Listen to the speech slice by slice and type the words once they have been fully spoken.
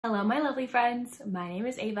Hello, my lovely friends. My name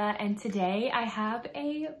is Ava, and today I have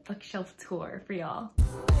a bookshelf tour for y'all.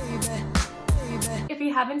 If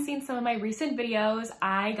you haven't seen some of my recent videos,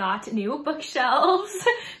 I got new bookshelves.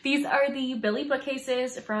 These are the Billy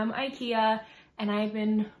bookcases from IKEA, and I've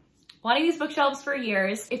been wanting these bookshelves for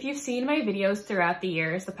years. If you've seen my videos throughout the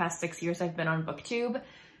years, the past 6 years I've been on BookTube,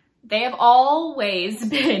 they have always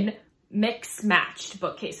been mix-matched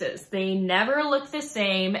bookcases. They never look the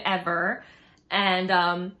same ever.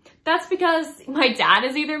 And that's because my dad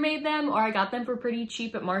has either made them or I got them for pretty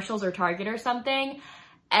cheap at Marshall's or Target or something.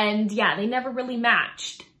 And yeah, they never really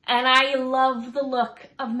matched. And I love the look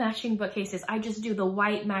of matching bookcases. I just do the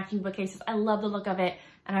white matching bookcases. I love the look of it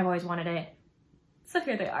and I've always wanted it. So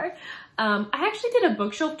here they are. I actually did a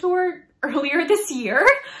bookshelf tour earlier this year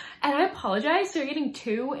and I apologize for getting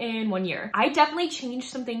 2 in 1 year. I definitely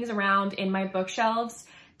changed some things around in my bookshelves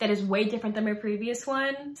that is way different than my previous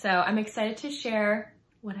one. So I'm excited to share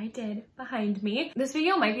what I did behind me. This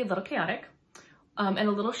video might be a little chaotic and a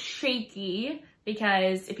little shaky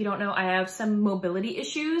because if you don't know, I have some mobility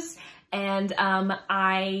issues and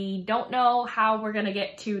I don't know how we're gonna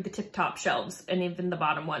get to the tip top shelves and even the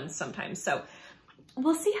bottom ones sometimes. So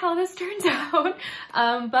we'll see how this turns out.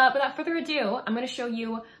 But without further ado, I'm gonna show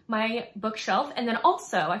you my bookshelf. And then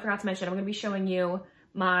also, I forgot to mention, I'm gonna be showing you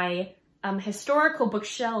my historical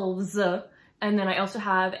bookshelves, and then I also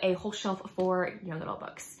have a whole shelf for young adult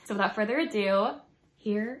books. So without further ado,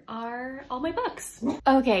 here are all my books.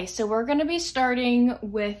 Okay, so we're gonna be starting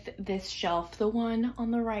with this shelf, the one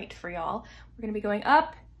on the right for y'all. We're gonna be going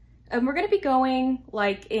up, and we're gonna be going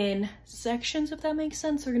like in sections, if that makes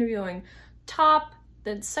sense. We're gonna be going top,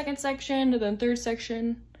 then second section, then third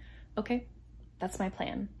section. Okay, that's my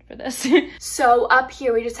plan for this. So up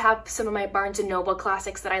here, we just have some of my Barnes & Noble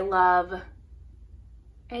classics that I love.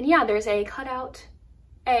 And yeah, there's a cutout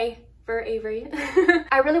A for Avery.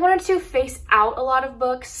 I really wanted to face out a lot of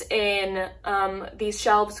books in these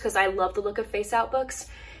shelves because I love the look of face out books.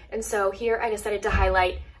 And so here I decided to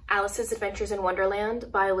highlight Alice's Adventures in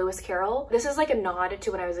Wonderland by Lewis Carroll. This is like a nod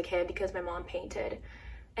to when I was a kid because my mom painted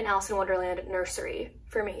an Alice in Wonderland nursery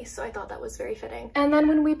for me, so I thought that was very fitting. And then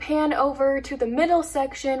when we pan over to the middle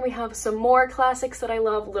section, we have some more classics that I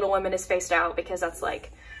love. Little Women is faced out because that's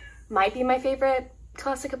like, might be my favorite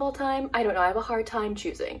classic of all time. I don't know, I have a hard time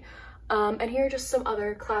choosing. And here are just some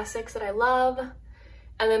other classics that I love.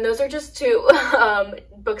 And then those are just 2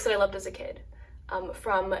 books that I loved as a kid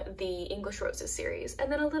from the English Roses series. And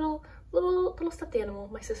then a little stuffed animal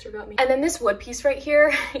my sister got me. And then this wood piece right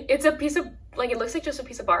here, it's a piece of, like, it looks like just a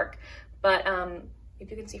piece of bark, but if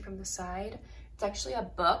you can see from the side, it's actually a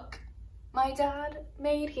book my dad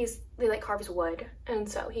made. He like carves wood, and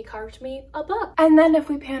so he carved me a book. And then if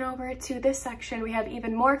we pan over to this section, we have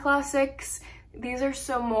even more classics. These are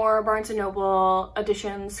some more Barnes & Noble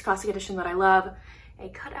editions, classic edition that I love. A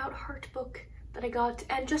cutout heart book that I got,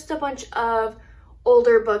 and just a bunch of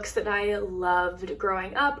older books that I loved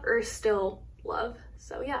growing up or still love.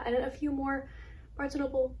 So yeah, and a few more Barnes &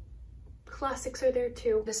 Noble classics are there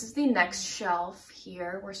too. This is the next shelf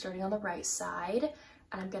here. We're starting on the right side,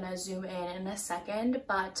 and I'm gonna zoom in a second,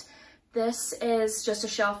 but this is just a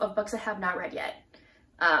shelf of books I have not read yet,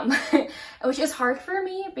 which is hard for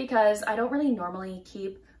me because I don't really normally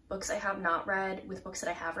keep books I have not read with books that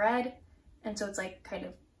I have read, and so it's like kind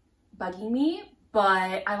of bugging me,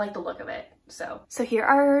 but I like the look of it. So here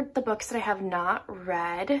are the books that I have not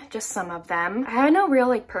read, just some of them. I have no real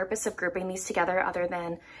like purpose of grouping these together other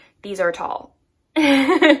than these are tall.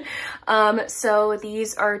 So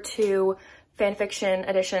these are 2 fan fiction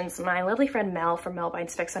editions my lovely friend Mel from Mel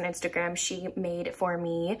Binds Fics on Instagram, she made for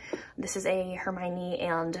me. This is a Hermione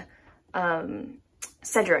and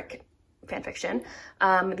Cedric fan fiction.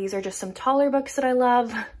 These are just some taller books that I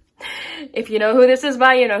love. If you know who this is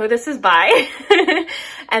by, you know who this is by.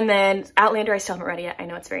 And then Outlander, I still haven't read it yet. I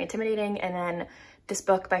know it's very intimidating. And then this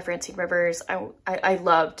book by Francine Rivers, I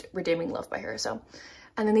loved Redeeming Love by her. So,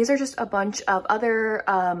 and then these are just a bunch of other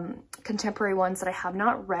contemporary ones that I have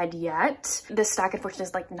not read yet. This stack, unfortunately,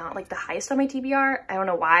 is like not like the highest on my TBR. I don't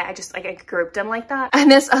know why. I just like I grouped them like that. And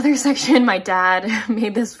this other section, my dad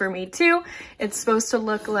made this for me too. It's supposed to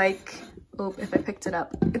look like, oh, if I picked it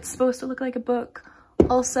up, it's supposed to look like a book.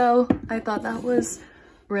 Also, I thought that was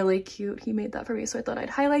really cute. He made that for me, so I thought I'd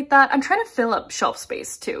highlight that. I'm trying to fill up shelf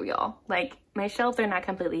space too, y'all. Like, my shelves are not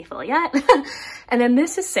completely full yet. And then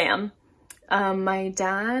this is Sam. My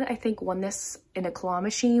dad, I think, won this in a claw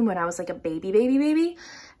machine when I was like a baby.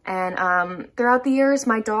 And throughout the years,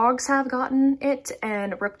 my dogs have gotten it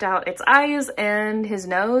and ripped out its eyes and his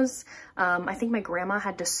nose. I think my grandma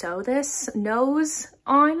had to sew this nose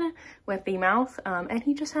on with the mouth, and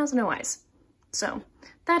he just has no eyes. So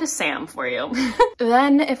that is Sam for you.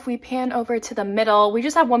 Then if we pan over to the middle, we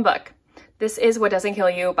just have one book. This is What Doesn't Kill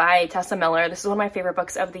You by Tessa Miller. This is one of my favorite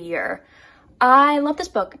books of the year. I love this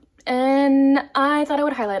book and I thought I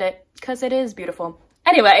would highlight it because it is beautiful.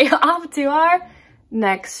 Anyway, off to our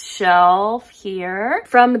next shelf here.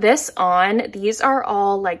 From this on, these are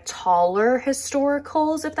all like taller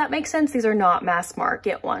historicals, if that makes sense. These are not mass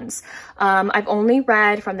market ones. I've only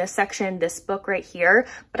read from this section, this book right here,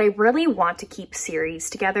 but I really want to keep series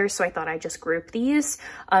together, so I thought I'd just group these.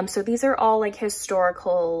 So these are all like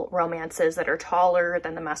historical romances that are taller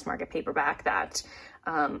than the mass market paperback that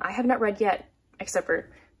I have not read yet, except for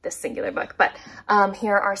this singular book. But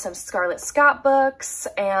here are some Scarlett Scott books,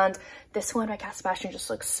 and this one by Cat Sebastian just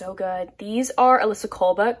looks so good. These are Alyssa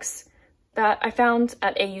Cole books that I found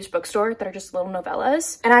at a used bookstore that are just little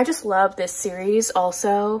novellas. And I just love this series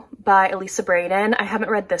also by Elisa Braden. I haven't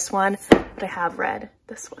read this one, but I have read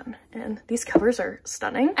this one. And these covers are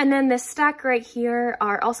stunning. And then this stack right here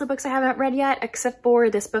are also books I haven't read yet, except for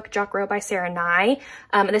this book, Jock Row by Sarah Nye.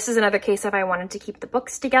 This is another case of I wanted to keep the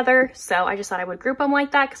books together, so I just thought I would group them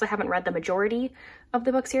like that because I haven't read the majority of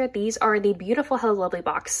the books here. These are the beautiful Hello Lovely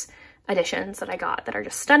box editions that I got that are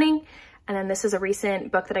just stunning. And then this is a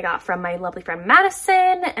recent book that I got from my lovely friend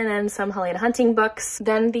Madison, and then some Helena Hunting books.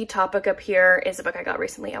 Then the top book up here is a book I got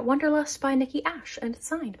recently at Wanderlust by Nikki Ash, and it's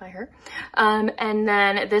signed by her. And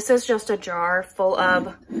then this is just a jar full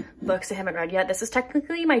of books I haven't read yet. This is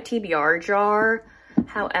technically my TBR jar.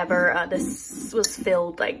 However, this was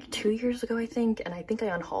filled like 2 years ago, I think, and I think I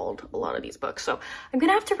unhauled a lot of these books, so I'm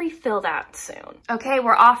gonna have to refill that soon. Okay,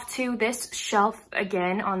 we're off to this shelf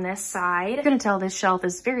again on this side. I'm gonna tell this shelf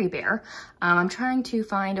is very bare. I'm trying to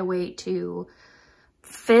find a way to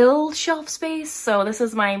fill shelf space, so this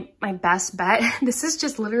is my best bet. This is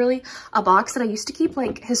just literally a box that I used to keep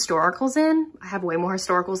like historicals in. I have way more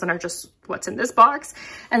historicals than are just what's in this box.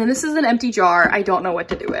 And then this is an empty jar I don't know what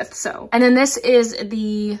to do with, so. And then this is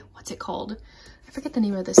the, what's it called? I forget the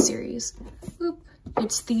name of this series. Oop.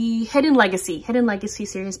 It's the Hidden Legacy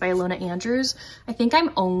series by Ilona Andrews. I think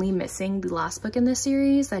I'm only missing the last book in this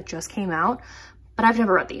series that just came out, but I've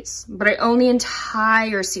never read these. But I own the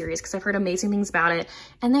entire series because I've heard amazing things about it.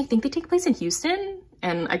 And I think they take place in Houston,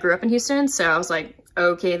 and I grew up in Houston, so I was like,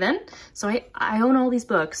 okay then. So I own all these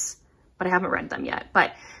books, but I haven't read them yet.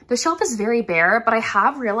 But the shelf is very bare, but I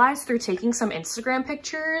have realized through taking some Instagram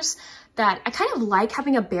pictures that I kind of like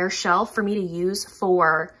having a bare shelf for me to use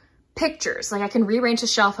for pictures. Like I can rearrange the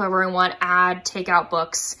shelf however I want, add, take out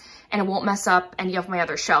books, and it won't mess up any of my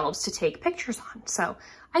other shelves to take pictures on. So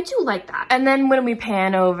I do like that. And then when we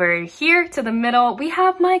pan over here to the middle, we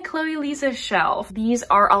have my Chloe Lisa shelf. These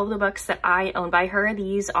are all of the books that I own by her.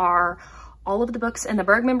 These are all of the books in the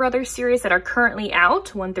Bergman Brothers series that are currently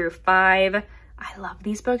out, 1 through 5. I love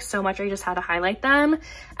these books so much, I just had to highlight them.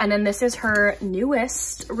 And then this is her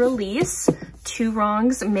newest release, Two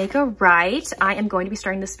Wrongs Make a Right. I am going to be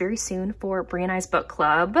starting this very soon for Brie and I's book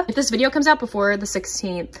club. If this video comes out before the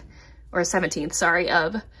 16th, or 17th, sorry,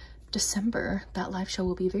 of December, that live show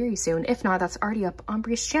will be very soon. If not, that's already up on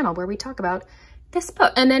Brie's channel where we talk about this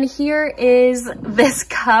book. And then here is this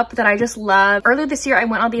cup that I just love. Earlier this year, I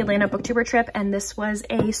went on the Atlanta Booktuber trip, and this was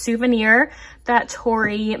a souvenir that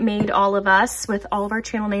Tori made all of us with all of our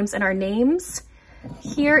channel names and our names.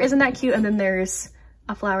 Here, isn't that cute? And then there's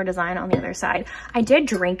a flower design on the other side. I did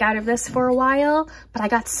drink out of this for a while, but I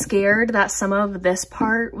got scared that some of this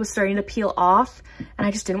part was starting to peel off, and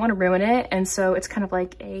I just didn't want to ruin it. And so it's kind of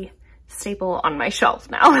like a staple on my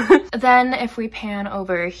shelf now. Then if we pan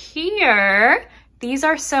over here, these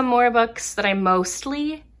are some more books that I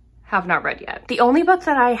mostly have not read yet. The only book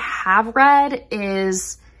that I have read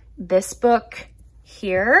is this book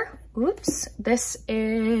here. Oops. This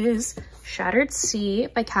is Shattered Sea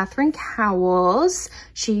by Catherine Cowles.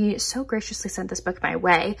 She so graciously sent this book my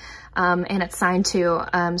way, and it's signed too,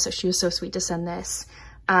 so she was so sweet to send this.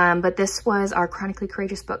 But this was our Chronically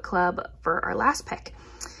Courageous book club for our last pick.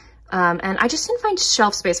 And I just didn't find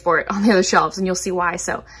shelf space for it on the other shelves, and you'll see why.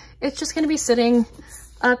 So it's just gonna be sitting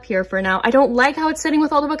up here for now. I don't like how it's sitting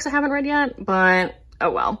with all the books I haven't read yet, but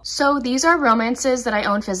oh well. So these are romances that I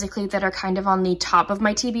own physically that are kind of on the top of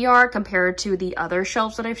my TBR compared to the other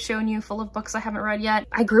shelves that I've shown you full of books I haven't read yet.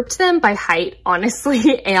 I grouped them by height,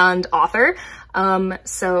 honestly, and author.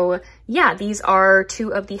 So yeah, these are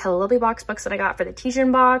 2 of the Hello Lovely box books that I got for the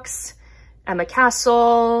Tijan box. Emma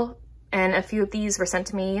Castle, and a few of these were sent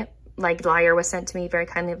to me, like Liar was sent to me very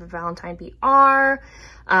kindly of Valentine BR.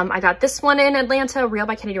 I got this one in Atlanta, Real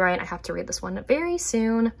by Kennedy Ryan. I have to read this one very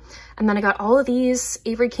soon. And then I got all of these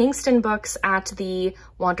Avery Kingston books at the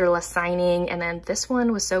Wanderlust signing. And then this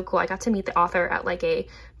one was so cool. I got to meet the author at like a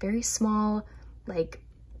very small, like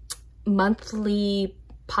monthly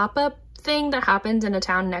pop-up thing that happened in a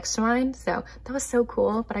town next to mine. So that was so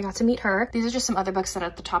cool, but I got to meet her. These are just some other books that are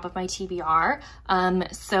at the top of my TBR.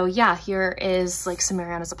 So yeah, here is like some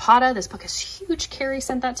Mariana Zapata. This book is huge. Carrie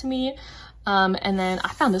sent that to me. And then I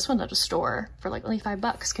found this one at a store for like only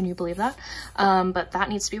 $5. Can you believe that? But that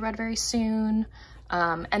needs to be read very soon.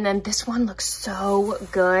 And then this one looks so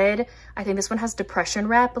good. I think this one has depression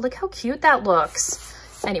rep, but look how cute that looks.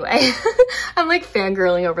 Anyway, I'm like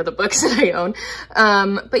fangirling over the books that I own.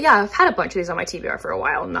 But yeah, I've had a bunch of these on my TBR for a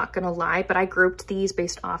while, I'm not gonna lie, but I grouped these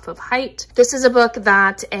based off of height. This is a book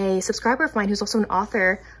that a subscriber of mine who's also an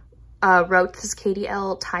author wrote. This is Katie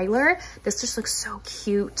L. Tyler. This just looks so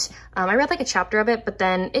cute. I read like a chapter of it, but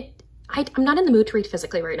then I'm not in the mood to read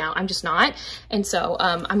physically right now. I'm just not. And so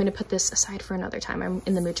I'm gonna put this aside for another time. I'm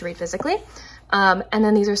in the mood to read physically. And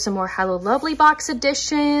then these are some more Hello Lovely box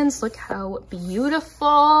editions. Look how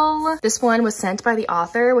beautiful. This one was sent by the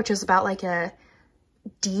author, which is about like a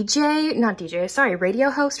radio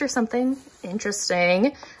host or something. Interesting.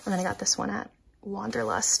 And then I got this one at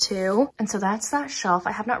Wanderlust too. And so that's that shelf.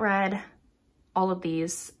 I have not read all of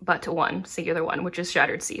these but one singular one, which is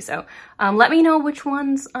Shattered Sea. So let me know which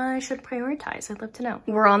ones I should prioritize. I'd love to know.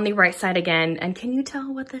 We're on the right side again, and can you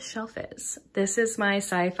tell what this shelf is? This is my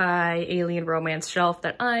sci-fi alien romance shelf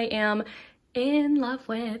that I am in love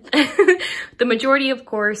with. The majority, of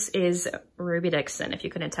course, is Ruby Dixon, if you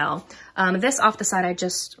couldn't tell. This off the side I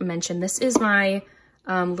just mentioned, this is my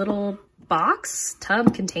little box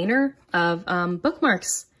tub container of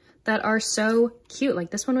bookmarks that are so cute.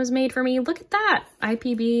 Like this one was made for me. Look at that,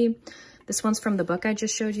 IPB. This one's from the book I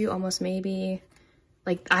just showed you, Almost Maybe.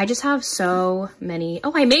 Like I just have so many.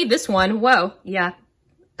 Oh, I made this one. Whoa, yeah,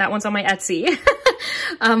 that one's on my Etsy.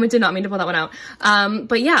 I did not mean to pull that one out.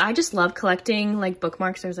 But yeah, I just love collecting like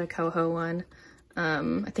bookmarks. There's a Coho one.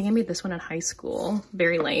 I think I made this one in high school.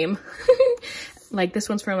 Very lame. Like this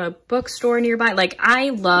one's from a bookstore nearby. Like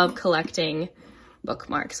I love collecting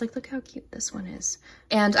bookmarks. Like look how cute this one is.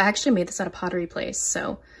 And I actually made this at a pottery place,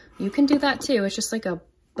 so you can do that too. It's just like a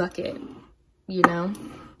bucket, you know,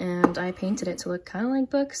 and I painted it to look kind of like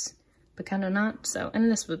books but kind of not. So,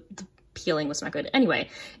 and this the peeling was not good. Anyway,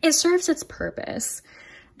 it serves its purpose.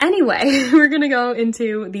 Anyway, we're gonna go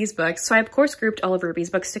into these books. So I of course grouped all of Ruby's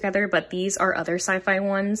books together, but these are other sci-fi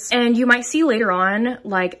ones. And you might see later on,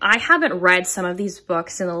 like I haven't read some of these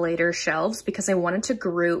books in the later shelves because I wanted to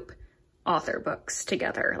group author books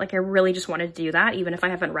together. Like I really just wanted to do that, even if I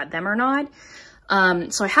haven't read them or not.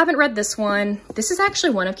 So I haven't read this one. This is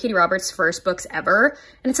actually one of Katie Roberts' first books ever,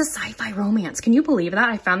 and it's a sci-fi romance. Can you believe that?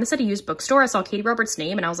 I found this at a used bookstore. I saw Katie Roberts'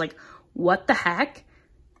 name and I was like, what the heck?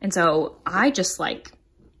 And so I just like,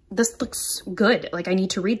 this looks good. Like I need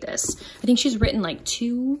to read this. I think she's written like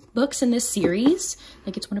 2 books in this series.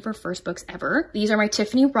 Like it's one of her first books ever. These are my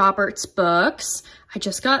Tiffany Roberts books. I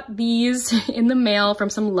just got these in the mail from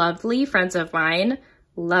some lovely friends of mine.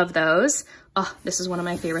 Love those. Oh, this is one of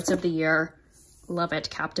my favorites of the year. Love it.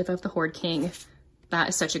 Captive of the Horde King. That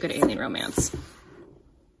is such a good alien romance.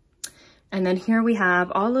 And then here we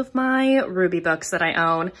have all of my Ruby books that I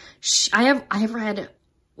own. I have read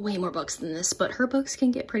way more books than this, but her books can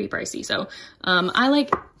get pretty pricey. So I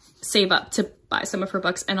like save up to buy some of her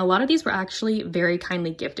books, and a lot of these were actually very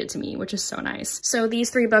kindly gifted to me, which is so nice. So these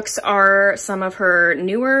 3 books are some of her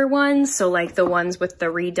newer ones, so like the ones with the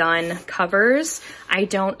redone covers. I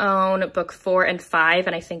don't own book 4 and 5,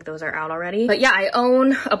 and I think those are out already. But yeah, I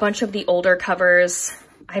own a bunch of the older covers.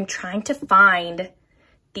 I'm trying to find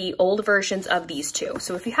the old versions of these 2.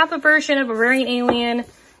 So if you have a version of Barbarian Alien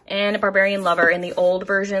and a Barbarian Lover in the old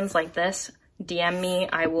versions like this, DM me,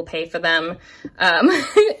 I will pay for them.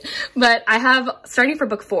 But I have, starting for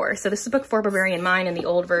book 4. So this is book 4, Barbarian Mine in the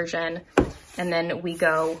old version. And then we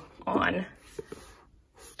go on.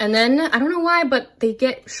 And then, I don't know why, but they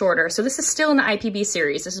get shorter. So this is still in the IPB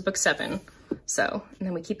series. This is book 7. So, and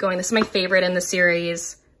then we keep going. This is my favorite in the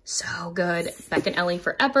series. So good. Beck and Ellie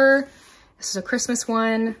Forever. This is a Christmas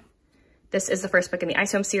one. This is the first book in the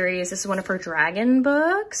Ice Home series. This is one of her dragon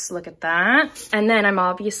books. Look at that. And then I'm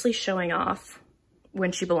obviously showing off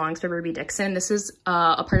When She Belongs by Ruby Dixon. This is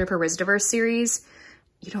a part of her WorldInWord series.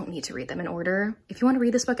 You don't need to read them in order. If you want to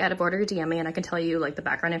read this book out of order, DM me and I can tell you like the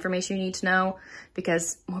background information you need to know,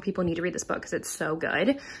 because more people need to read this book because it's so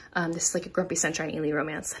good. This is like a Grumpy Sunshine alien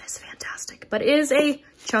romance that is fantastic, but it is a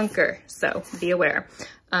chunker, so be aware.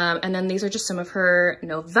 And then these are just some of her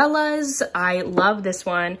novellas. I love this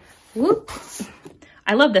one. Whoop.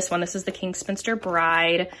 I love this one. This is The King's Spinster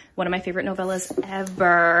Bride, one of my favorite novellas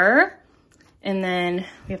ever. And then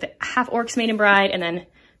we have the Half Orcs Maiden Bride, and then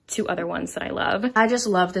 2 other ones that I love. I just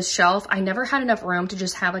love this shelf. I never had enough room to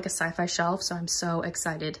just have like a sci-fi shelf, so I'm so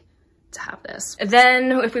excited to have this.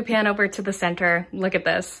 Then if we pan over to the center, look at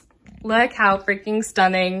this. Look how freaking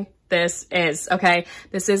stunning this is, okay?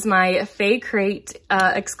 This is my Fae Crate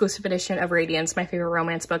exclusive edition of Radiance, my favorite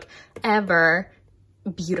romance book ever.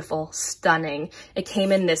 Beautiful, stunning. It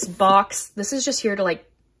came in this box. This is just here to like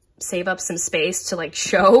save up some space to like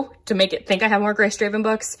show, to make it think I have more Grace Draven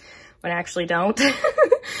books when I actually don't,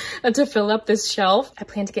 and to fill up this shelf. I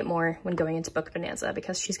plan to get more when going into Book Bonanza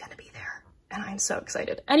because she's gonna be there and I'm so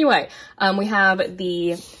excited. Anyway, we have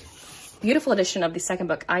the beautiful edition of the second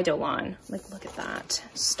book, Eidolon. Like, look at that,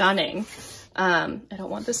 stunning. I don't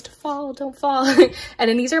want this to fall, don't fall. And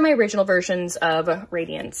then these are my original versions of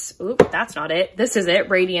Radiance. Oop, that's not it. This is it,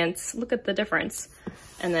 Radiance. Look at the difference.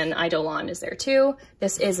 And then Eidolon is there too.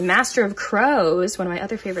 This is Master of Crows, one of my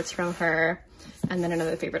other favorites from her. And then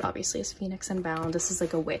another favorite obviously is Phoenix Unbound. This is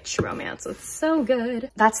like a witch romance. It's so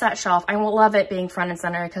good. That's that shelf. I will love it being front and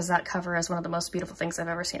center because that cover is one of the most beautiful things I've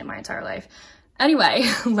ever seen in my entire life. Anyway,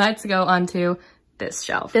 let's go on to this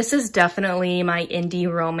shelf. This is definitely my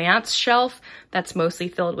indie romance shelf that's mostly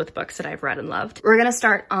filled with books that I've read and loved. We're gonna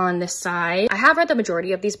start on this side. I have read the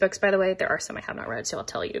majority of these books, by the way. There are some I have not read, so I'll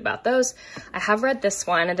tell you about those. I have read this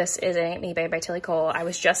one. This is Ain't Me by Tilly Cole. I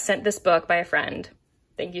was just sent this book by a friend.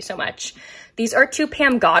 Thank you so much. These are 2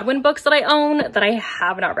 Pam Godwin books that I own that I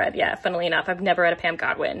have not read yet, funnily enough. I've never read a Pam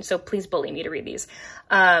Godwin, so please bully me to read these.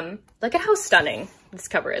 Look at how stunning this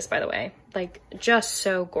cover is, by the way. Like, just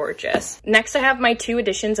so gorgeous. Next, I have my 2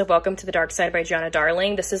 editions of Welcome to the Dark Side by Gianna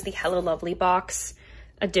Darling. This is the Hello Lovely box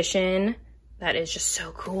edition. That is just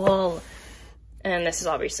so cool. And this is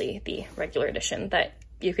obviously the regular edition that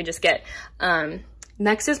you could just get.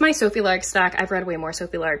 Next is my Sophie Lark stack. I've read way more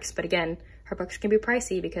Sophie Larks, but again, her books can be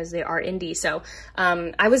pricey because they are indie. So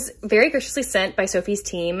I was very graciously sent by Sophie's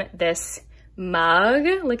team this mug.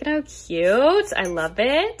 Look at how cute. I love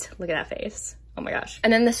it. Look at that face. Oh my gosh.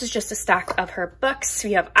 And then this is just a stack of her books.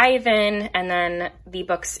 We have Ivan, and then the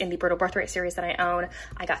books in the Brutal Birthright series that I own.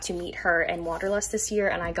 I got to meet her in Waterlust this year,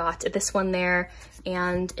 and I got this one there,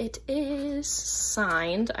 and it is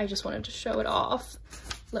signed. I just wanted to show it off.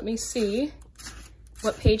 Let me see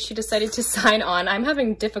what page she decided to sign on. I'm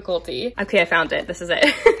having difficulty. Okay, I found it. This is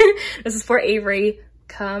it. This is for Avery.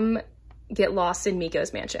 Come get lost in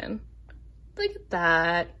Miko's mansion. Look at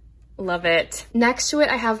that. Love it. Next to it,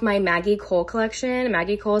 I have my Maggie Cole collection.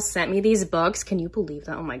 Maggie Cole sent me these books. Can you believe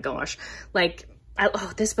that? Oh my gosh. Like,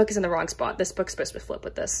 oh, this book is in the wrong spot. This book's supposed to flip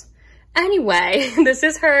with this. Anyway, this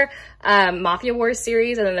is her Mafia Wars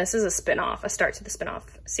series, and then this is a spin-off, a start to the spin-off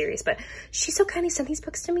series. But she so kindly sent these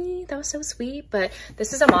books to me. That was so sweet. But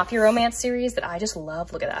this is a Mafia romance series that I just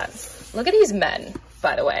love. Look at that. Look at these men,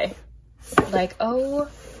 by the way. Like, oh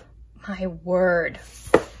my word.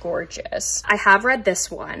 Gorgeous. I have read this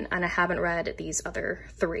one, and I haven't read these other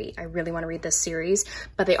 3. I really want to read this series,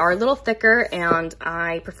 but they are a little thicker, and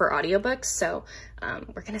I prefer audiobooks, so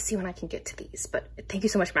we're gonna see when I can get to these. But thank you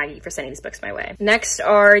so much, Maggie, for sending these books my way. Next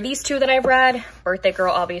are these 2 that I've read. Birthday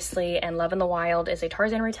Girl, obviously, and Love in the Wild is a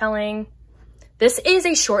Tarzan retelling. This is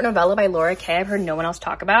a short novella by Laura Kay I've heard no one else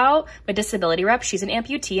talk about. My disability rep, she's an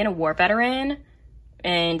amputee and a war veteran,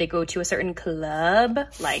 and they go to a certain club.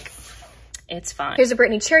 Like, it's fun. Here's a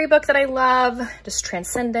Brittany Cherry book that I love. Just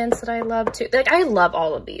Transcendence that I love too. Like, I love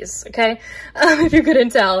all of these, okay? If you couldn't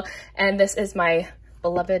tell. And this is my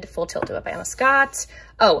beloved Full Tilt Do It by Emma Scott.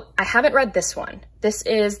 Oh, I haven't read this one. This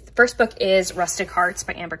is, the first book is Rustic Hearts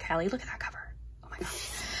by Amber Kelly. Look at that cover. Oh my gosh.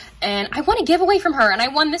 And I won a giveaway from her, and I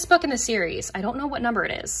won this book in the series. I don't know what number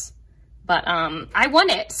it is, but I won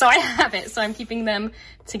it, so I have it. So I'm keeping them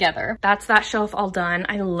together. That's that shelf all done.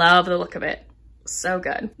 I love the look of it. So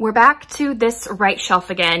good. We're back to this right shelf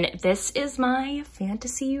again. This is my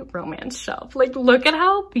fantasy romance shelf. Like, look at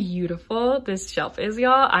how beautiful this shelf is,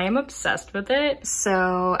 y'all. I am obsessed with it.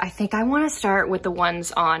 So I think I want to start with the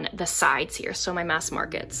ones on the sides here. So my mass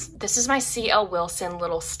markets. This is my C.L. Wilson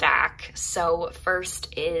little stack. So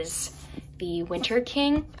first is the Winter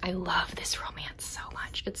King. I love this romance so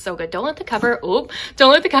much. It's so good. Don't let the cover,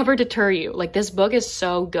 don't let the cover deter you. Like, this book is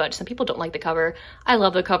so good. Some people don't like the cover. I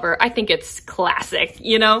love the cover. I think it's classic,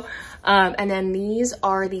 you know? And then these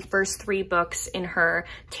are the first 3 books in her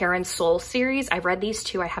Terran Soul series. I've read these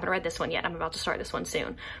 2. I haven't read this one yet. I'm about to start this one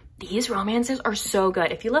soon. These romances are so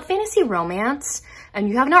good. If you love fantasy romance and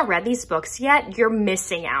you have not read these books yet, you're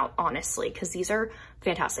missing out, honestly, because these are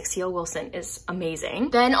fantastic. C.L. Wilson is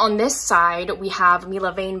amazing. Then on this side, we have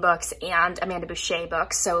Mila Vane books and Amanda Boucher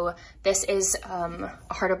books. So this is A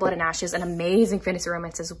Heart of Blood and Ashes, an amazing fantasy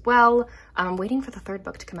romance as well. I'm waiting for the 3rd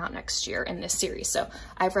book to come out next year in this series. So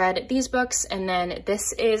I've read these books, and then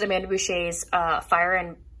this is Amanda Boucher's Fire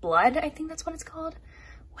and Blood. I think that's what it's called.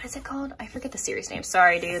 What is it called? I forget the series name.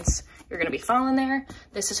 Sorry, dudes. You're gonna be falling there.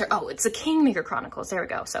 This is her, oh, it's the Kingmaker Chronicles. There we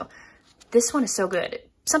go. So this one is so good.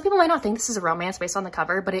 Some people might not think this is a romance based on the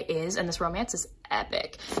cover, but it is, and this romance is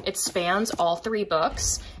epic. It spans all 3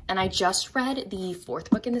 books, and I just read the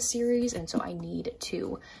 4th book in the series, and so I need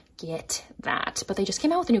to get that. But they just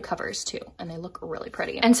came out with the new covers too, and they look really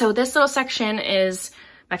pretty. And so this little section is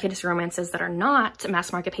my fantasy romances that are not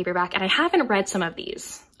mass market paperback, and I haven't read some of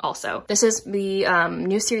these also. This is the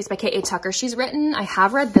new series by K.A. Tucker she's written. I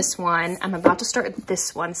have read this one. I'm about to start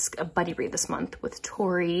this one, a buddy read this month with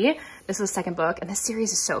Tori. This is the 2nd book, and this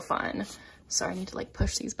series is so fun. Sorry, I need to like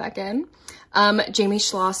push these back in. Jamie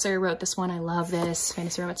Schlosser wrote this one. I love this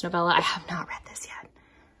fantasy romance novella. I have not read this yet,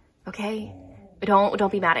 okay?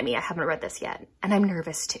 Don't be mad at me. I haven't read this yet. And I'm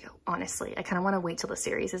nervous too, honestly. I kind of want to wait till the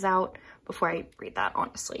series is out before I read that,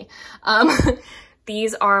 honestly.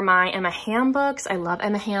 These are my Emma Hamm books. I love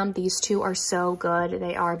Emma Hamm. These 2 are so good.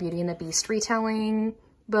 They are Beauty and the Beast retelling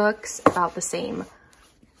books about the same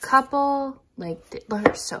couple. Like,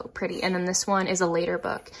 they're so pretty. And then this one is a later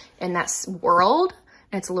book, and that's World.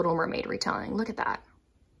 And it's a Little Mermaid retelling. Look at that.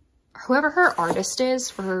 Whoever her artist is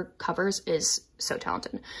for her covers is so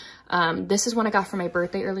talented. This is one I got for my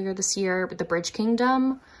birthday earlier this year, The Bridge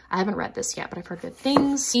Kingdom. I haven't read this yet, but I've heard good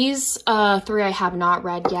things. These 3 I have not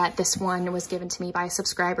read yet. This one was given to me by a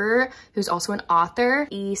subscriber who's also an author,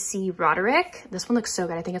 E.C. Roderick. This one looks so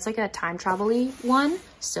good. I think it's like a time travel-y one.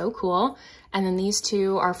 So cool. And then these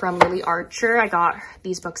 2 are from Lily Archer. I got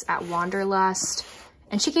these books at Wanderlust.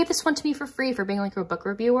 And she gave this one to me for free for being like a book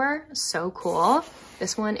reviewer. So cool.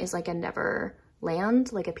 This one is like a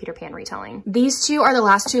Neverland, like a Peter Pan retelling. These 2 are the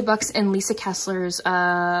last 2 books in Lisa Kessler's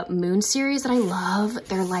Moon series that I love.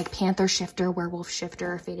 They're like Panther Shifter, Werewolf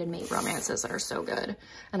Shifter, Fated Mate romances that are so good.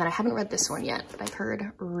 And then I haven't read this one yet, but I've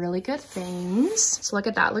heard really good things. So look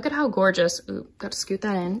at that. Look at how gorgeous. Ooh, got to scoot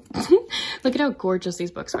that in. Look at how gorgeous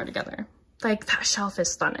these books are together. Like, that shelf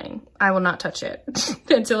is stunning. I will not touch it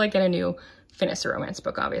until I get a new fantasy romance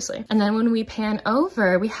book, obviously. And then when we pan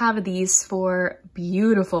over, we have these 4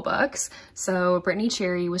 beautiful books. So Brittany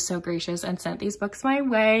Cherry was so gracious and sent these books my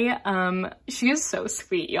way. She is so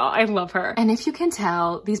sweet, y'all. I love her. And if you can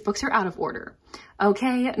tell, these books are out of order.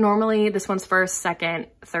 Okay, normally this one's 1st, 2nd,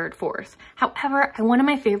 3rd, 4th. However, I wanted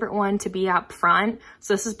my favorite one to be up front.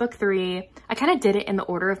 So this is book 3. I kind of did it in the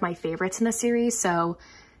order of my favorites in the series. So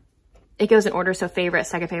it goes in order. So favorite,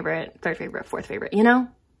 2nd favorite, 3rd favorite, 4th favorite, you know?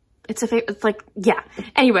 It's a favorite, it's like, yeah.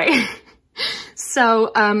 Anyway,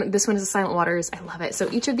 so this one is The Silent Waters. I love it. So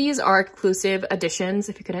each of these are exclusive editions,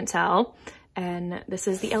 if you couldn't tell. And this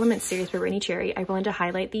is the Element series by Brittany Cherry. I wanted to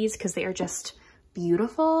highlight these because they are just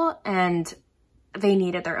beautiful and they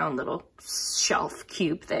needed their own little shelf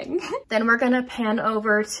cube thing. Then we're gonna pan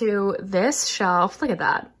over to this shelf. Look at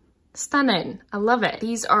that. Stunning. I love it.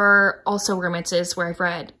 These are also romances where I've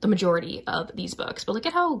read the majority of these books, but look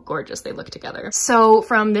at how gorgeous they look together. So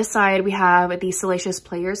from this side, we have the Salacious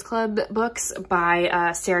Players Club books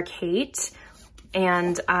by Sarah Kate.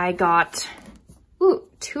 And I got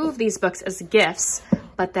 2 of these books as gifts,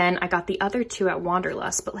 but then I got the other 2 at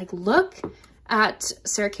Wanderlust. But like, look at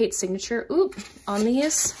Sarah Kate's signature. On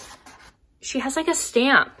these, she has like a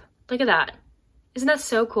stamp. Look at that. Isn't that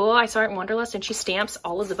so cool? I saw it in Wanderlust and she stamps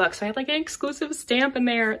all of the books. So I have like an exclusive stamp in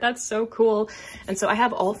there. That's so cool. And so I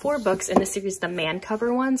have all 4 books in the series, the man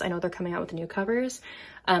cover ones. I know they're coming out with the new covers,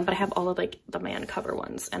 but I have all of like the man cover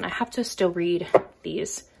ones and I have to still read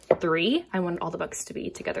these 3. I wanted all the books to be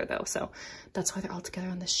together though. So that's why they're all together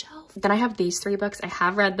on this shelf. Then I have these 3 books. I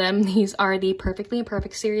have read them. These are the Perfectly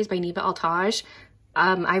Imperfect series by Neva Altaj.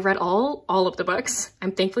 I read all of the books.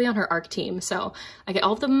 I'm thankfully on her ARC team, so I get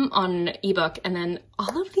all of them on ebook. And then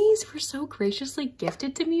all of these were so graciously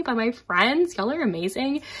gifted to me by my friends. Y'all are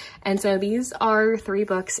amazing. And so these are 3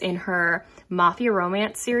 books in her Mafia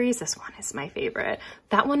Romance series. This one is my favorite.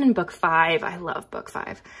 That one in book 5. I love book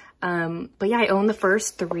 5. But yeah, I own the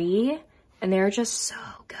first 3 and they're just so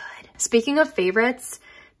good. Speaking of favorites,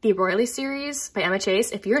 the Royally series by Emma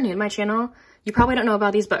Chase. If you're new to my channel, you probably don't know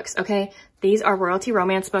about these books, okay? These are royalty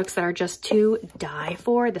romance books that are just to die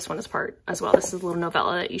for. This one is part as well. This is a little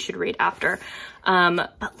novella that you should read after.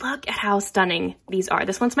 But look at how stunning these are.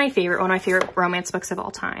 This one's my favorite, one of my favorite romance books of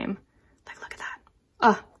all time. Like, look at that.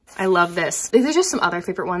 Oh, I love this. These are just some other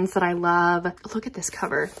favorite ones that I love. Look at this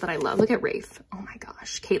cover that I love. Look at Rafe. Oh my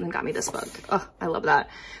gosh, Caitlin got me this book. Oh, I love that.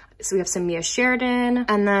 So we have some Mia Sheridan,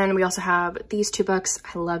 and then we also have these 2 books.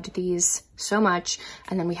 I loved these so much.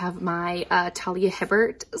 And then we have my Talia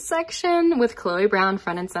Hibbert section with Chloe Brown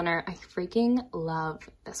front and center. I freaking love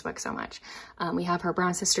this book so much. We have her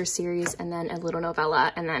Brown Sisters series, and then a little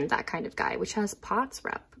novella, and then That Kind of Guy, which has Potts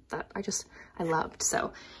rep that I loved.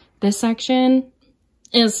 So this section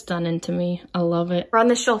is stunning to me. I love it. We're on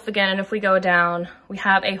this shelf again, and if we go down, we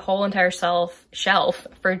have a whole entire shelf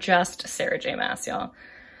for just Sarah J. Maas, y'all.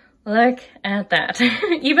 Look at that.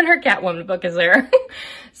 Even her Catwoman book is there.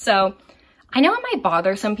 So I know it might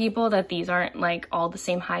bother some people that these aren't like all the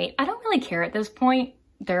same height. I don't really care at this point.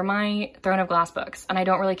 They're my Throne of Glass books, and I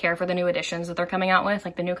don't really care for the new editions that they're coming out with,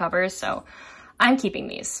 like the new covers, so I'm keeping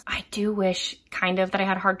these. I do wish kind of that I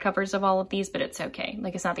had hardcovers of all of these, but it's okay.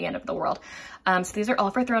 Like, it's not the end of the world. So these are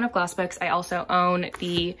all for Throne of Glass books. I also own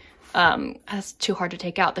the, that's too hard to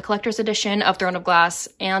take out, the collector's edition of Throne of Glass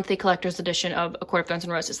and the collector's edition of A Court of Thorns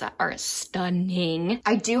and Roses that are stunning.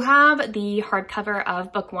 I do have the hardcover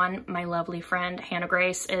of book 1. My lovely friend Hannah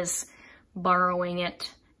Grace is borrowing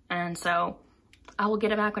it, and so I will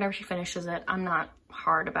get it back whenever she finishes it. I'm not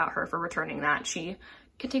hard about her for returning that. She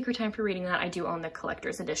can take her time for reading that. I do own the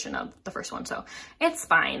collector's edition of the first one, so it's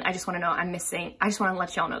fine. I just want to know I just want to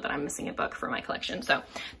let y'all know that I'm missing a book for my collection. So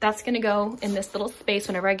that's going to go in this little space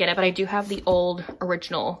whenever I get it, but I do have the old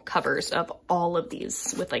original covers of all of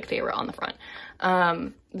these with like Feyre on the front.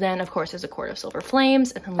 Then of course there's A Court of Silver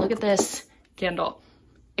Flames, and then look at this candle.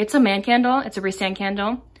 It's a man candle. It's a Risan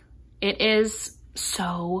candle. It is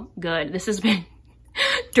so good. This has been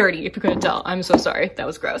dirty, if you couldn't tell. I'm so sorry. That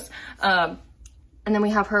was gross. And then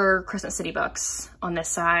we have her Crescent City books on this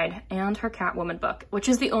side and her Catwoman book, which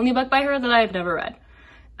is the only book by her that I've never read.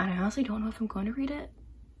 And I honestly don't know if I'm going to read it,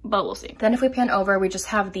 but we'll see. Then if we pan over, we just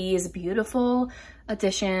have these beautiful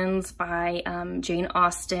editions by Jane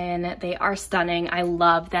Austen. They are stunning. I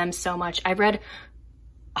love them so much. I've read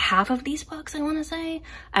half of these books, I want to say.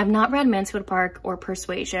 I've not read Mansfield Park or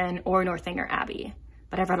Persuasion or Northanger Abbey,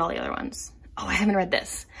 but I've read all the other ones. Oh, I haven't read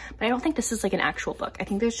this, but I don't think this is like an actual book. I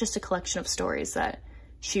think there's just a collection of stories that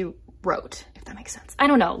she wrote, if that makes sense. I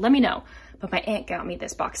don't know. Let me know. But my aunt got me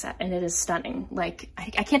this box set, and it is stunning. Like,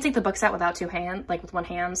 I can't take the book set without with one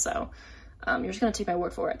hand, so you're just gonna take my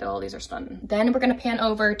word for it that all these are stunning. Then we're gonna pan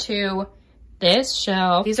over to this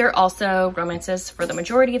shelf. These are also romances for the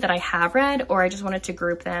majority that I have read, or I just wanted to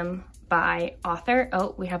group them by author.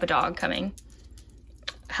 Oh, we have a dog coming.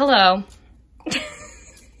 Hello.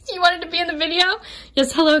 You wanted to be in the video?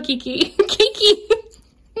 Yes, hello, Kiki. Kiki!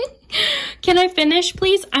 Can I finish,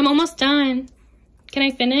 please? I'm almost done. Can I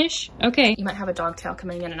finish? Okay. You might have a dog tail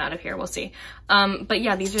coming in and out of here. We'll see. But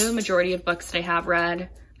yeah, these are the majority of books that I have read.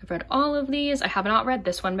 I've read all of these. I have not read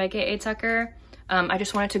this one by K.A. Tucker. I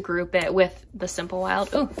just wanted to group it with The Simple Wild.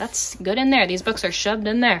 Oh, that's good in there. These books are shoved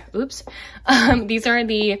in there. Oops. These are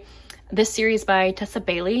this series by Tessa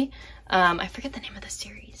Bailey. I forget the name of the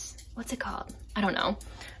series. What's it called? I don't know.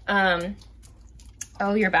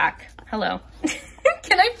 Oh, you're back. Hello.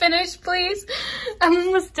 Can I finish, please? I'm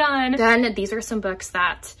almost done. Then these are some books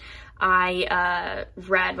that I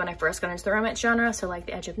read when I first got into the romance genre. So like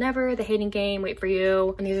The Edge of Never, The Hating Game, Wait for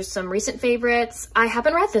You. And these are some recent favorites. I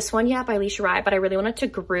haven't read this one yet by Alicia Rai, but I really wanted to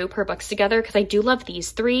group her books together because I do love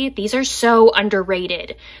these three. These are so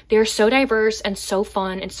underrated. They're so diverse and so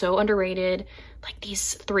fun and so underrated. Like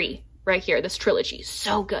these three right here, this trilogy,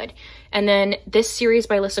 so good. And then this series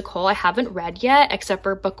by Alyssa Cole, I haven't read yet except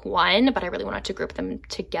for book 1, but I really wanted to group them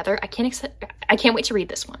together. I can't wait to read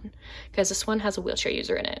this one because this one has a wheelchair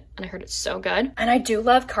user in it, and I heard it's so good. And I do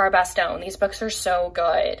love Cara Bastone. These books are so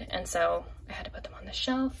good, and so I had to put them on the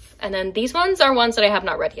shelf. And then these ones are ones that I have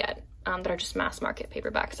not read yet, that are just mass market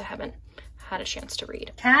paperbacks I haven't had a chance to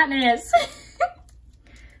read. Katniss.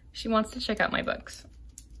 She wants to check out my books.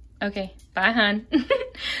 Okay, bye, hun.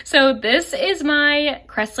 So this is my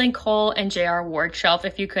Kresley Cole and J.R. Ward shelf,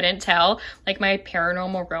 if you couldn't tell, like my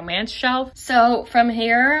paranormal romance shelf. So from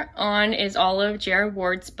here on is all of J.R.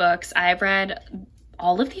 Ward's books. I've read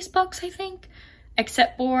all of these books, I think,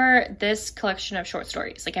 except for this collection of short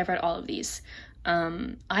stories. Like I've read all of these.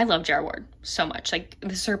 I love J.R. Ward so much. Like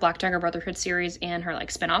this is her Black Dagger Brotherhood series and her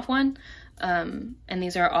like spin-off one. And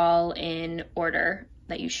these are all in order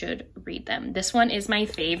that you should read them. This one is my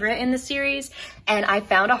favorite in the series, and I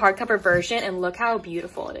found a hardcover version, and look how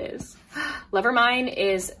beautiful it is. Lovermine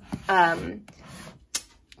is,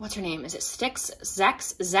 what's her name? Is it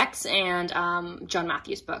Zex, and John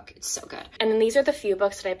Matthews' book. It's so good. And then these are the few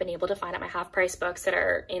books that I've been able to find at my half-price books that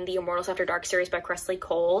are in the Immortals After Dark series by Kresley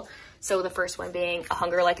Cole. So the first one being A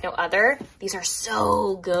Hunger Like No Other. These are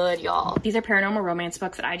so good, y'all. These are paranormal romance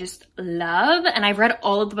books that I just love, and I've read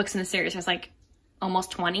all of the books in the series. There's like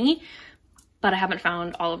almost 20, but I haven't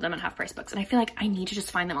found all of them at half-price books, and I feel like I need to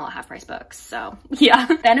just find them all at half-price books, so yeah.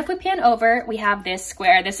 Then if we pan over, we have this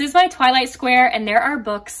square. This is my Twilight Square, and there are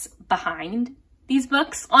books behind these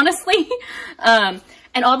books, honestly. And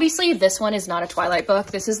obviously this one is not a Twilight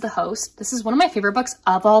book. This is The Host. This is one of my favorite books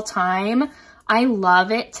of all time. I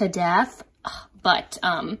love it to death. but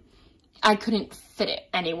I couldn't fit it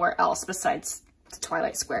anywhere else besides the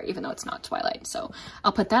Twilight Square, even though it's not Twilight. So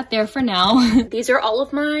I'll put that there for now. These are all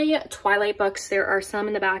of my Twilight books. There are some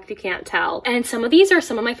in the back if you can't tell. And some of these are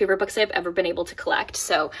some of my favorite books I've ever been able to collect.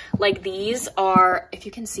 So like these are, if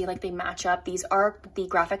you can see, like they match up. These are the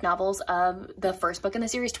graphic novels of the first book in the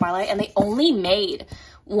series, Twilight, and they only made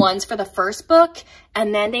ones for the first book,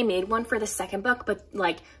 and then they made one for the second book, but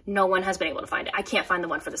like no one has been able to find it. I can't find the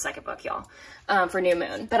one for the second book, y'all, for New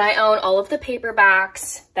Moon. But I own all of the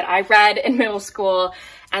paperbacks that I read in middle school.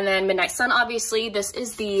 And then Midnight Sun, obviously. This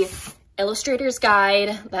is the illustrator's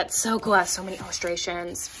guide. That's so cool. It has so many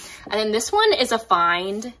illustrations. And then this one is a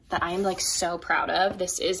find that I am like so proud of.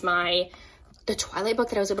 This is the Twilight book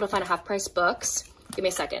that I was able to find at Half Price Books. Give me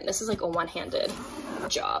a second. This is like a one-handed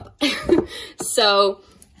job. So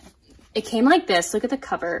it came like this. Look at the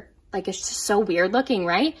cover. Like it's just so weird looking,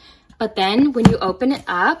 right? But then when you open it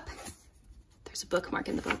up, there's a bookmark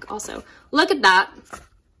in the book also. Look at that.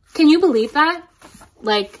 Can you believe that?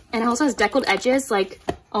 Like, and it also has deckled edges. Like,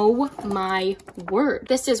 oh my word.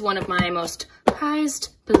 This is one of my most prized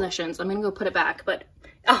possessions. I'm gonna go put it back, but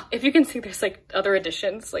oh, if you can see, there's like other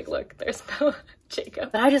editions. Like, look, there's no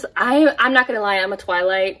Jacob. But I'm not gonna lie, I'm a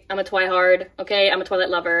Twihard, okay? I'm a Twilight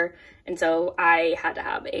lover. And so I had to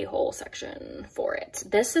have a whole section for it.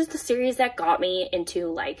 This is the series that got me into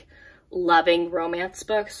like loving romance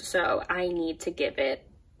books. So I need to give it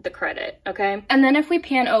the credit, okay? And then if we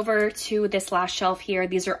pan over to this last shelf here,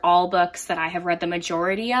 these are all books that I have read the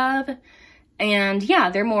majority of. And yeah,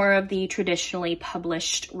 they're more of the traditionally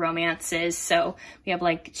published romances. So we have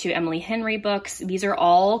like 2 Emily Henry books. These are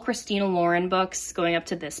all Christina Lauren books going up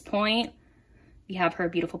to this point. We have her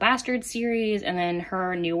Beautiful Bastard series and then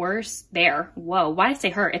her newer there. Whoa, why did I say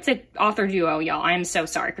her? It's an author duo, y'all. I am so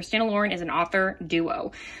sorry. Christina Lauren is an author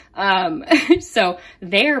duo. So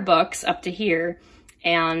their books up to here.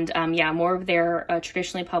 And yeah, more of their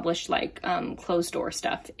traditionally published like closed door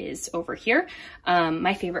stuff is over here.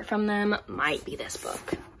 My favorite from them might be this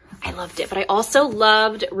book. I loved it, but I also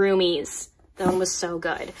loved Roomies. That one was so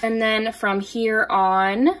good. And then from here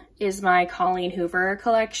on is my Colleen Hoover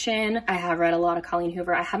collection. I have read a lot of Colleen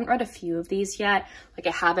Hoover. I haven't read a few of these yet. Like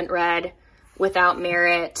I haven't read Without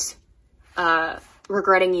Merit,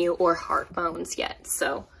 Regretting You, or Heartbones yet.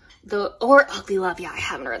 So or Ugly Love. Yeah, I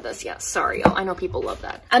haven't read this yet. Sorry, y'all. I know people love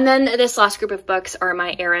that. And then this last group of books are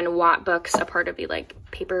my Erin Watt books, a part of the like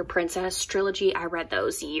Paper Princess trilogy. I read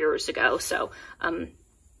those years ago. So,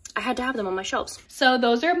 I had to have them on my shelves. So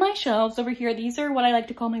those are my shelves over here. These are what I like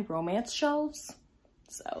to call my romance shelves.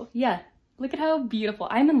 So yeah, look at how beautiful.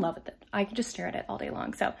 I'm in love with it. I can just stare at it all day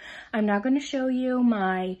long. So I'm now going to show you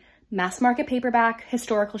my mass market paperback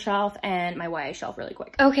historical shelf and my YA shelf really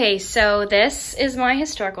quick. Okay, so this is my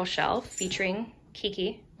historical shelf featuring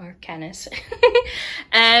Kiki or Canis.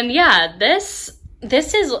 And yeah, this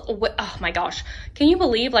is, oh my gosh. Can you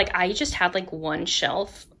believe like I just had like one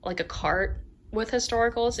shelf, like a cart with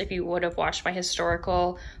historicals? If you would have watched my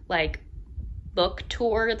historical like book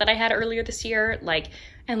tour that I had earlier this year, like,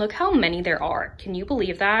 and look how many there are. Can you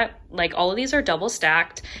believe that? Like all of these are double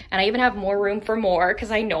stacked, and I even have more room for more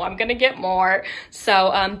because I know I'm gonna get more.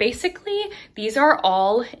 So basically these are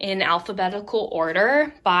all in alphabetical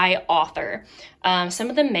order by author. Some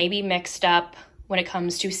of them may be mixed up when it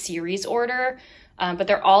comes to series order, but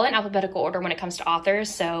they're all in alphabetical order when it comes to authors.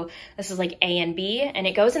 So this is like A and B, and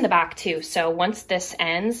it goes in the back too. So once this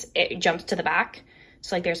ends, it jumps to the back.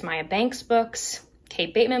 So like there's Maya Banks books,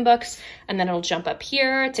 Kate Bateman books, and then it'll jump up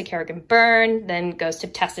here to Kerrigan Byrne, then goes to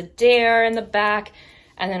Tessa Dare in the back,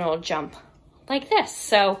 and then it'll jump like this.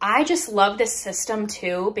 So I just love this system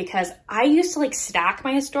too, because I used to like stack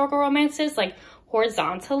my historical romances like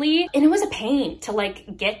horizontally, and it was a pain to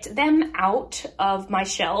like get them out of my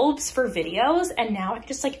shelves for videos. And now I can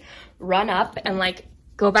just like run up and like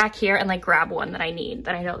go back here and like grab one that I need,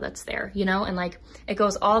 that I know that's there, you know? And like it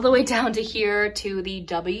goes all the way down to here to the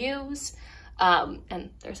W's.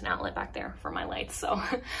 And there's an outlet back there for my lights. So,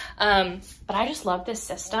 but I just love this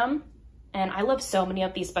system. And I love so many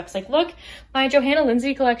of these books. Like, look, my Johanna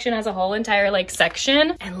Lindsay collection has a whole entire like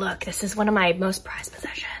section. And look, this is one of my most prized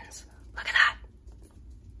possessions. Look at that.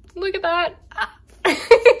 Look at that. Ah.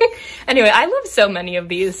 Anyway, I love so many of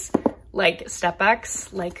these like step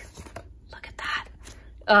backs. Like, look at that.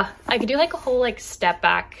 I could do like a whole like step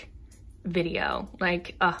back video.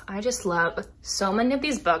 Like, I just love so many of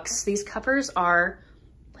these books. These covers are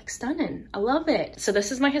like stunning. I love it. So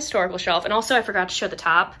this is my historical shelf. And also I forgot to show the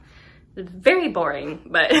top. It's very boring,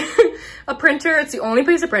 but a printer, it's the only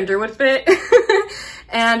place a printer would fit.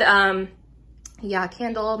 And yeah,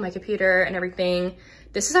 candle, my computer and everything.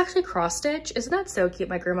 This is actually cross stitch. Isn't that so cute?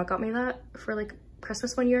 My grandma got me that for like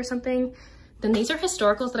Christmas one year or something. Then these are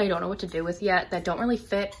historicals that I don't know what to do with yet, that don't really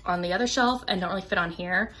fit on the other shelf and don't really fit on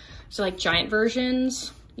here. So like giant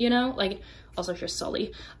versions, you know, like also here's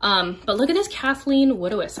Sully. But look at this Kathleen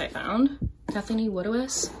Woodowis I found. Kathleen E.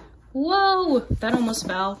 Woodowis. Whoa, that almost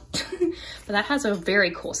fell. But that has a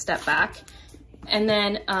very cool step back. And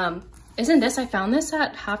then, isn't this, I found this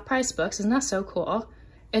at Half Price Books. Isn't that so cool?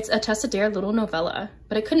 It's a Tessa Dare little novella,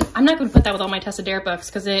 but I'm not gonna put that with all my Tessa Dare books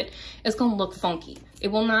because it is gonna look funky. It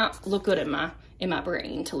will not look good in my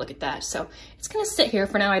brain to look at that. So it's gonna sit here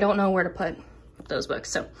for now. I don't know where to put those books.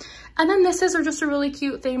 So, and then this is just a really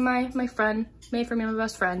cute thing my friend made for me, my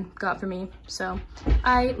best friend got for me. So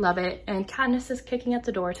I love it. And Katniss is kicking at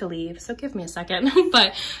the door to leave, so give me a second.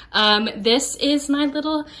 But this is my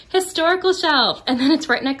little historical shelf, and then it's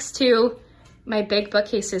right next to my big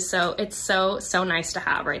bookcases, so it's so nice to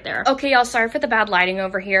have right there. Okay, y'all, sorry for the bad lighting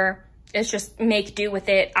over here. It's just make do with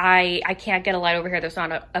it. I can't get a light over here. There's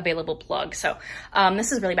not an available plug. So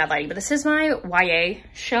this is really bad lighting, but this is my YA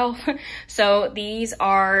shelf. So these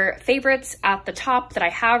are favorites at the top that I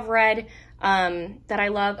have read, that I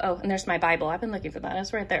love. Oh, and there's my Bible. I've been looking for that.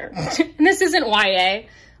 It's right there. And this isn't YA.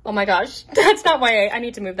 Oh my gosh, that's not YA. I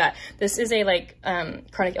need to move that. This is a like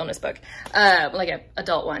chronic illness book, like an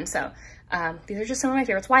adult one. So these are just some of my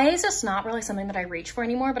favorites. YA is just not really something that I reach for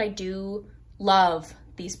anymore, but I do love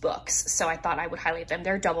these books, so I thought I would highlight them.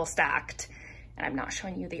 They're double stacked, and I'm not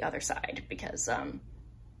showing you the other side because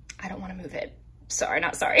I don't want to move it. Sorry,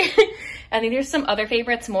 not sorry. And then there's some other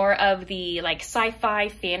favorites, more of the like sci-fi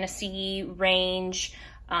fantasy range.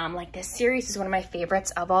 Like this series is one of my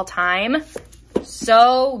favorites of all time.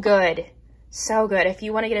 So good. So good. If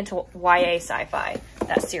you want to get into YA sci-fi,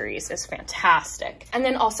 that series is fantastic. And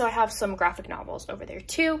then also I have some graphic novels over there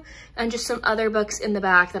too, and just some other books in the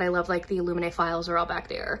back that I love, like the Illuminae files are all back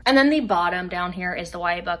there. And then the bottom down here is the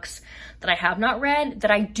YA books that I have not read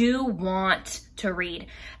that I do want to read.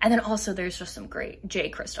 And then also there's just some great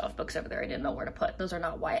J. Kristoff books over there I didn't know where to put. Those are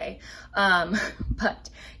not YA. But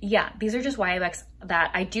yeah, these are just YA books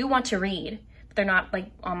that I do want to read, but they're not like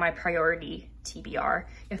on my priority TBR,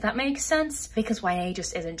 if that makes sense, because YA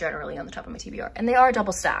just isn't generally on the top of my TBR, and they are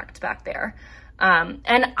double stacked back there. And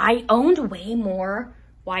I owned way more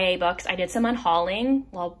YA books. I did some unhauling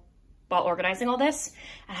while organizing all this,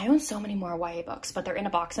 and I own so many more YA books, but they're in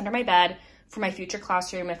a box under my bed for my future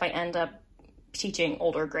classroom if I end up teaching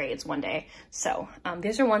older grades one day. So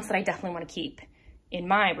these are ones that I definitely want to keep in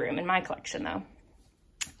my room, in my collection though.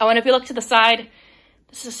 Oh, and if you look to the side,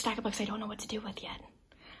 this is a stack of books I don't know what to do with yet.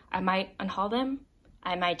 I might unhaul them.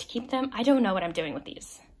 I might keep them. I don't know what I'm doing with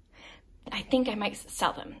these. I think I might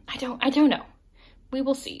sell them. I don't know. We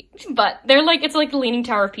will see. But they're like, it's like the Leaning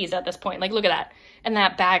Tower of Pisa at this point. Like, look at that. And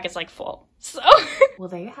that bag is like full. So. Well,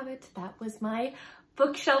 there you have it. That was my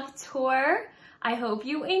bookshelf tour. I hope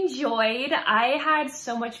you enjoyed. I had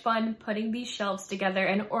so much fun putting these shelves together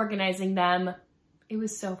and organizing them. It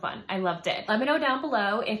was so fun. I loved it. Let me know down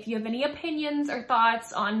below if you have any opinions or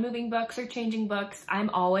thoughts on moving books or changing books. I'm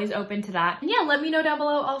always open to that. And yeah, let me know down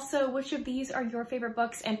below also which of these are your favorite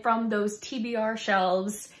books, and from those TBR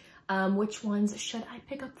shelves, which ones should I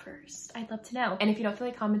pick up first? I'd love to know. And if you don't feel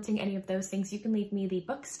like commenting any of those things, you can leave me the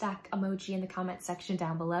book stack emoji in the comment section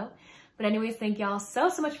down below. But anyways, thank y'all so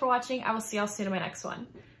much for watching. I will see y'all soon in my next one.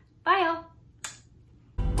 Bye y'all.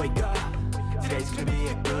 Wake up, today's gonna be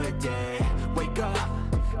a good day. Wake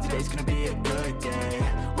up, today's gonna be a good day.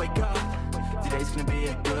 Wake up, today's gonna be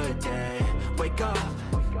a good day. Wake up,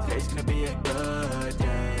 today's gonna be a good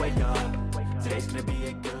day. Wake up, today's gonna be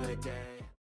a good day.